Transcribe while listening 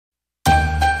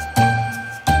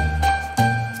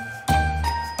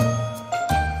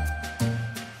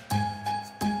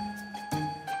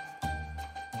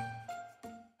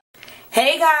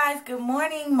Hey guys, good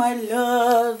morning my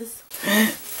loves.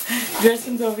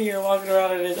 Justin's over here walking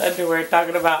around in his underwear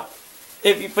talking about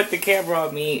if you put the camera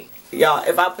on me, y'all,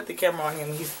 if I put the camera on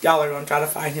him, y'all are going to try to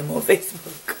find him on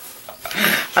Facebook.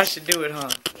 I should do it,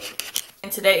 huh?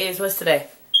 And today is, what's today?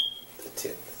 The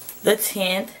 10th. The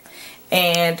 10th.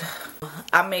 And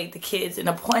I made the kids an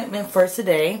appointment for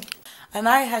today.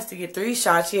 Anaya has to get 3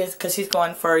 shots, yes, because she's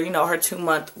going for, you know, her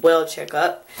 2-month well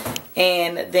checkup.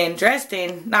 And then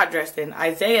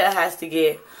Isaiah has to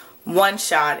get 1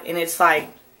 shot. And it's like,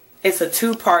 it's a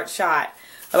 2-part shot.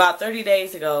 About 30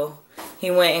 days ago, he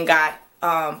went and got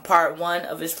part 1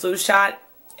 of his flu shot.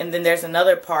 And then there's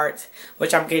another part,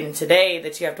 which I'm getting today,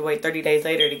 that you have to wait 30 days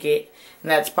later to get. And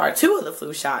that's part 2 of the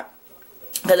flu shot.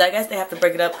 Because I guess they have to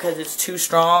break it up because it's too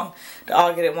strong to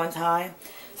all get it one time.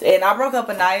 And I broke up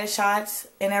Anaya's shots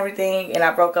and everything. And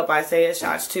I broke up Isaiah's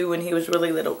shots too when he was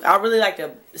really little. I really like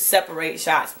to separate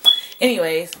shots.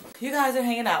 Anyways, you guys are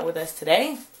hanging out with us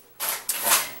today.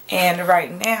 And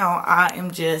right now, I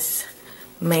am just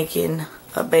making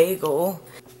a bagel.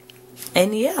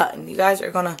 And yeah, you guys are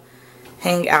going to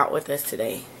hang out with us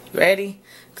today. Ready?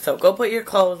 So go put your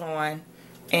clothes on.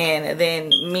 And then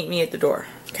meet me at the door.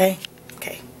 Okay?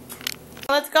 Okay.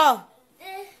 Let's go.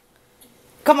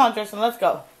 Come on, Tristan. Let's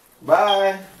go.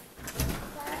 Bye.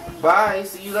 Bye.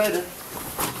 See you later.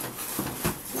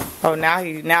 Oh, now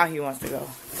he wants to go.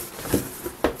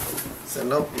 So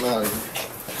nope, no.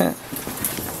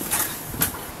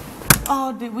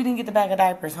 Oh, we didn't get the bag of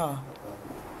diapers, huh?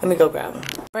 Let me go grab them.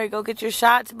 Ready, go get your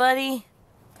shots, buddy.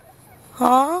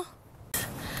 Huh?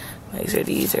 Make sure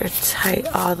these are tight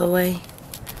all the way.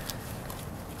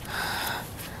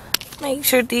 Make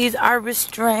sure these are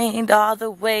restrained all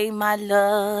the way, my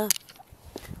love.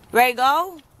 Ready,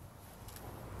 go?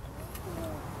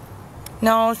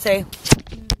 No, say,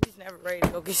 he's never ready to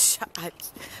go get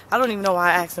shots. I don't even know why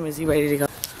I asked him, is he ready to go?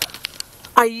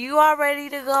 Are you all ready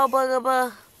to go,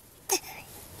 Bugaboo?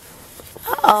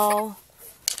 Uh-oh.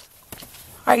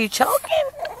 Are you choking?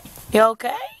 You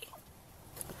okay?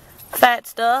 Fat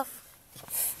stuff.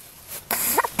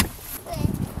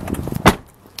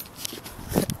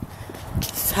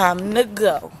 It's time to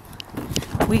go.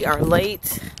 We are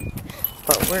late,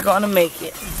 but we're gonna make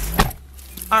it.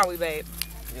 Aren't we, babe?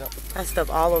 Yep. That stuff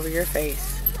all over your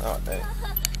face. Oh, dang.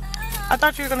 I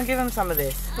thought you were gonna give him some of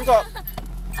this. We got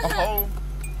a whole.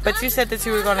 But you said that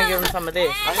you were gonna give him some of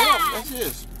this. I am. That's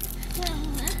his.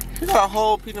 We got a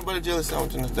whole peanut butter jelly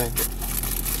sandwich in this thing.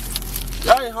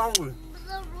 Y'all ain't hungry.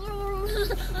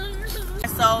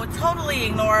 So totally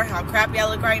ignore how crappy I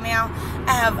look right now.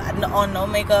 I have on no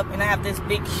makeup and I have this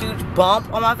big huge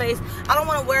bump on my face. I don't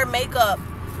want to wear makeup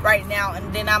right now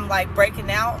and then I'm like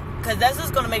breaking out because that's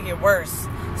just gonna make it worse.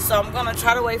 So I'm gonna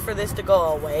try to wait for this to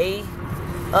go away.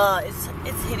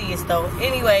 It's hideous though.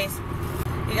 Anyways,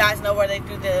 you guys know where they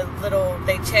do the little,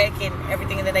 they check and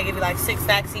everything, and then they give you like 6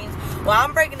 vaccines. Well,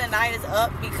 I'm breaking Anaya's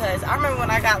up because I remember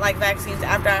when I got like vaccines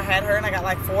after I had her, and I got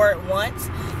like 4 at once,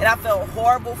 and I felt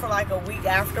horrible for like a week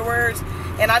afterwards.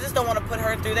 And I just don't want to put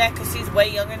her through that because she's way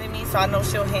younger than me, so I know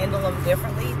she'll handle them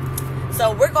differently.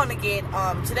 So we're going to get,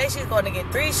 today she's going to get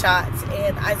 3 shots,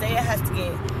 and Isaiah has to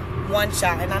get 1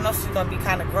 shot. And I know she's going to be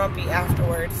kind of grumpy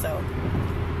afterwards, so,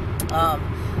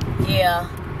 yeah.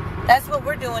 That's what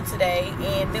we're doing today,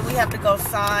 and then we have to go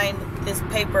sign this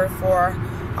paper for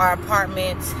our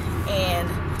apartment, and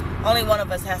only one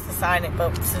of us has to sign it,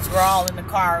 but since we're all in the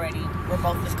car already, we're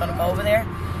both just going to go over there.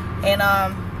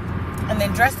 And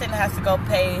then Dresden has to go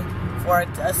pay for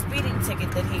a speeding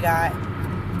ticket that he got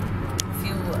a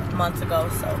few months ago,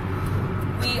 so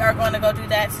we are going to go do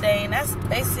that today, and that's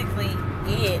basically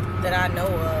it that I know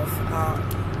of.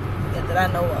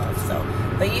 So,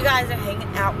 but you guys are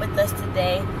hanging out with us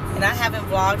today, and I haven't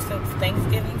vlogged since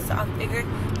Thanksgiving, so I figured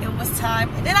it was time.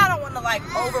 And then I don't want to like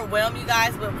overwhelm you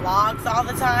guys with vlogs all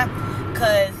the time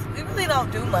because we really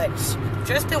don't do much.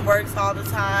 Tristan works all the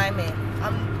time, and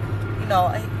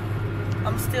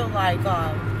I'm still like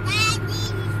I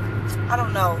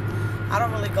don't know, I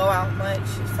don't really go out much,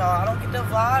 so I don't get to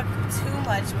vlog too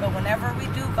much. But whenever we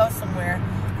do go somewhere,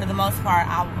 for the most part,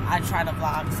 I try to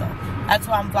vlog. So that's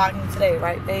why I'm vlogging today,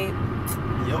 right, babe?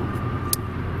 Yup.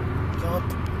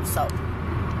 So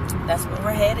that's what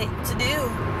we're headed to do.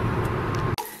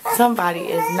 Somebody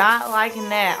is not liking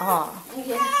that, huh?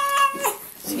 Yeah.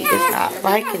 She is not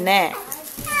liking that.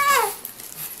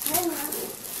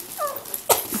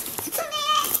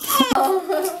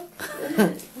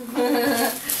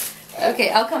 Okay,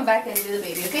 I'll come back and do the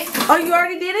baby, okay? Oh, you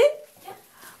already did it? Yeah.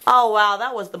 Oh, wow,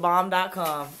 that was the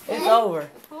bomb.com. It's over.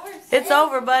 Of course. It's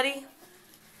over, buddy.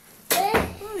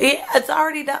 Yeah, it's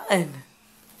already done.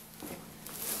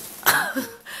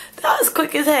 That was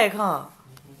quick as heck, huh?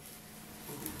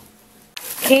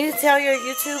 Can you tell your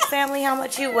YouTube family how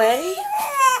much you weigh?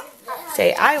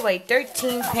 Say, I weigh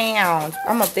 13 pounds.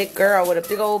 I'm a big girl with a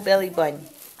big old belly button.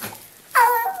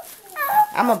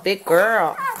 I'm a big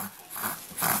girl.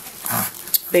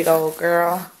 Big old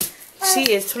girl.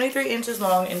 She is 23 inches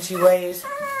long and she weighs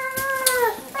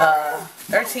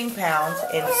 13 pounds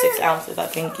and 6 ounces, I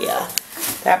think. Yeah.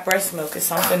 That breast milk is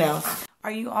something else.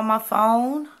 Are you on my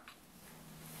phone?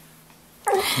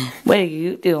 What are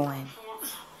you doing?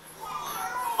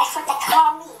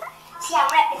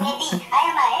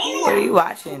 What are you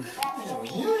watching?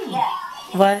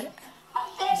 What?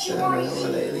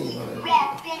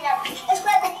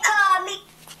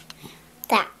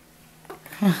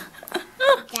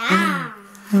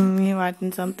 You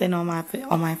watching something on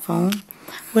my phone?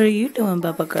 What are you doing,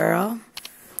 Bubba girl?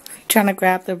 You trying to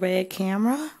grab the red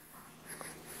camera?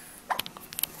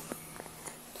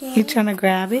 You trying to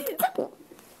grab it?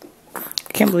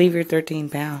 I can't believe you're 13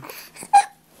 pounds.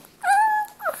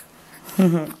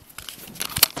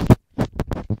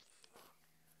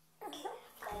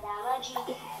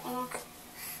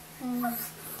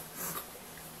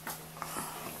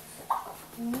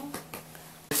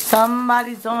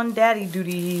 Somebody's on daddy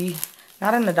duty.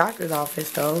 Not in the doctor's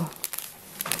office though.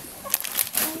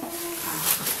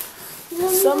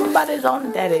 Somebody's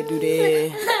on daddy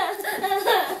duty.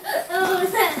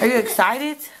 Are you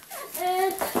excited?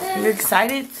 Are you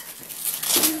excited?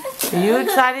 Are you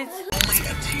excited?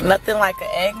 Nothing like an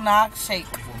eggnog shake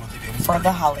for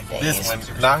the holidays. This one,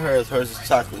 not hers. Hers is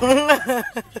chocolate.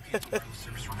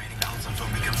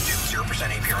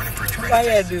 Why you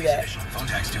gotta do that?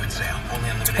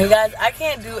 Hey guys, I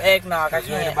can't do eggnog. I can't.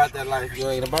 You ain't about that life. You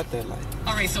ain't about that life.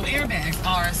 All right, so airbags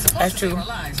are supposed to save our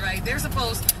lives, right? They're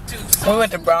supposed to. We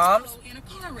went to Brahms, in a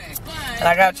car wreck, and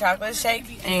I got a chocolate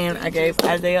shake, and I gave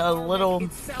Isaiah a little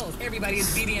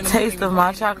taste of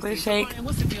my chocolate shake,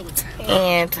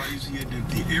 and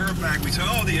the airbag, we said,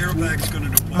 oh, the airbag's going to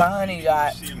deploy. my honey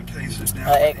got an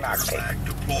eggnog shake.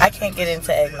 I can't get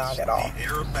into eggnog at all. The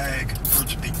airbag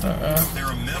hurts people. There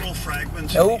are metal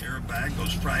fragments Nope. in the airbag.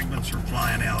 Those fragments are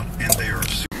flying out, and they are.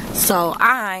 So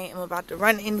I am about to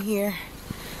run in here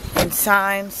and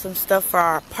sign some stuff for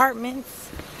our apartments.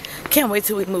 Can't wait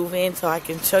till we move in so I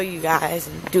can show you guys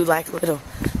and do like a little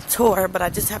tour, but I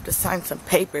just have to sign some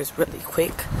papers really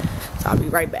quick. So I'll be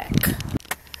right back.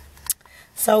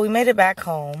 So we made it back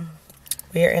home.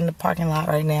 We are in the parking lot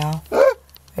right now.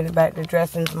 Made it back to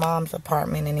Dresden's mom's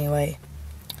apartment anyway.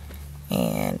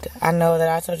 And I know that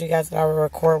I told you guys that I would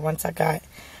record once I got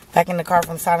back in the car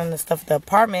from signing the stuff at the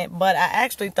apartment, but I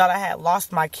actually thought I had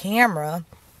lost my camera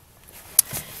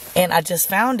and I just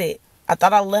found it. I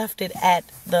thought I left it at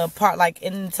the like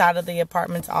inside of the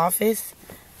apartment's office,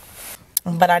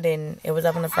 but I didn't. It was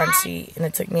up in the front seat and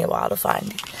it took me a while to find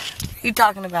it. What are you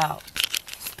talking about?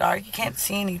 Star, you can't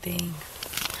see anything.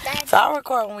 So I'll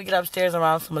record when we get upstairs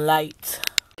around some lights.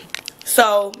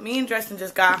 So me and Dresden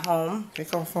just got home,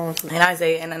 and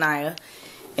Isaiah and Anaya,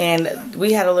 and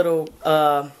we had a little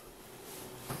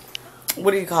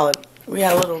what do you call it? We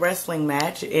had a little wrestling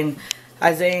match, and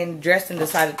Isaiah and Dresden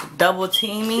decided to double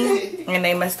team me, and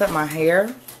they messed up my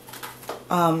hair.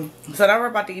 So now we're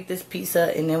about to eat this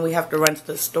pizza, and then we have to run to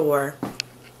the store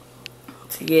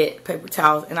to get paper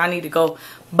towels, and I need to go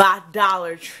buy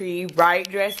Dollar Tree, right,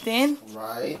 Dresden?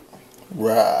 Right.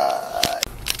 Right.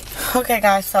 Okay,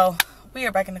 guys, so we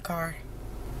are back in the car.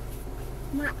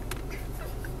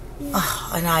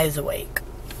 Oh, Anaya's awake.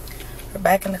 We're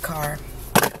back in the car.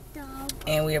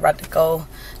 And we're about to go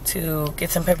to get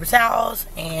some paper towels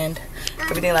and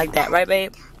everything like that. Right,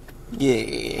 babe?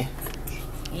 Yeah.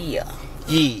 Yeah.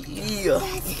 Yeah.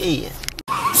 Yeah.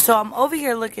 So I'm over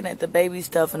here looking at the baby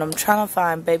stuff and I'm trying to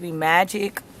find Baby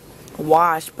Magic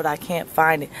wash, but I can't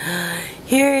find it.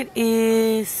 Here it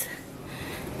is.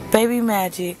 Baby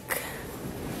Magic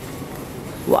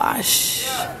wash.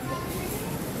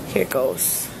 Here it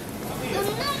goes.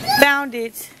 Found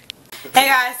it. Hey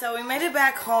guys, so we made it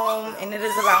back home and it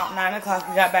is about 9 o'clock.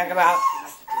 We got back about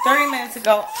 30 minutes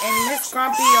ago and Miss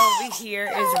Grumpy over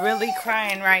here is really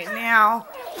crying right now.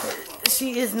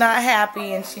 She is not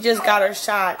happy and she just got her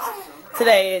shot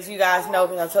today, as you guys know,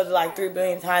 because I told you like 3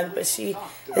 billion times, but she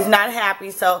is not happy.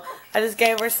 So I just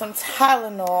gave her some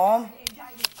Tylenol.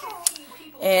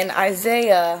 And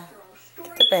Isaiah,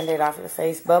 get the band-aid off your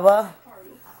face, Bubba.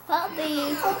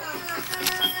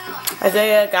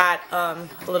 Isaiah got a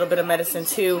little bit of medicine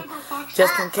too,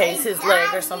 just in case his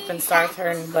leg or something starts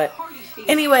hurting. But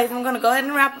anyways, I'm going to go ahead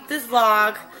and wrap up this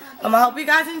vlog. I hope you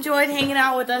guys enjoyed hanging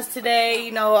out with us today.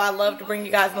 You know, I love to bring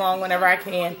you guys along whenever I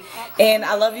can. And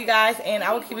I love you guys, and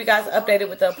I will keep you guys updated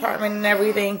with the apartment and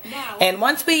everything. And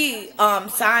once we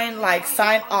sign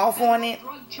off on it,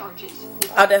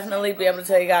 I'll definitely be able to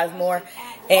tell you guys more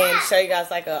and show you guys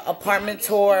like an apartment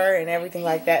tour and everything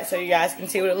like that, so you guys can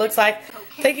see what it looks like.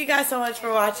 Thank you guys so much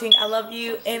for watching. I love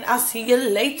you, and I'll see you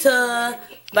later.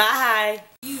 Bye.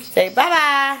 Say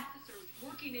bye-bye.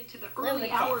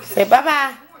 Say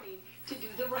bye-bye.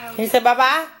 Can you say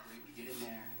bye-bye?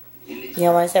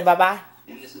 You want to say bye-bye?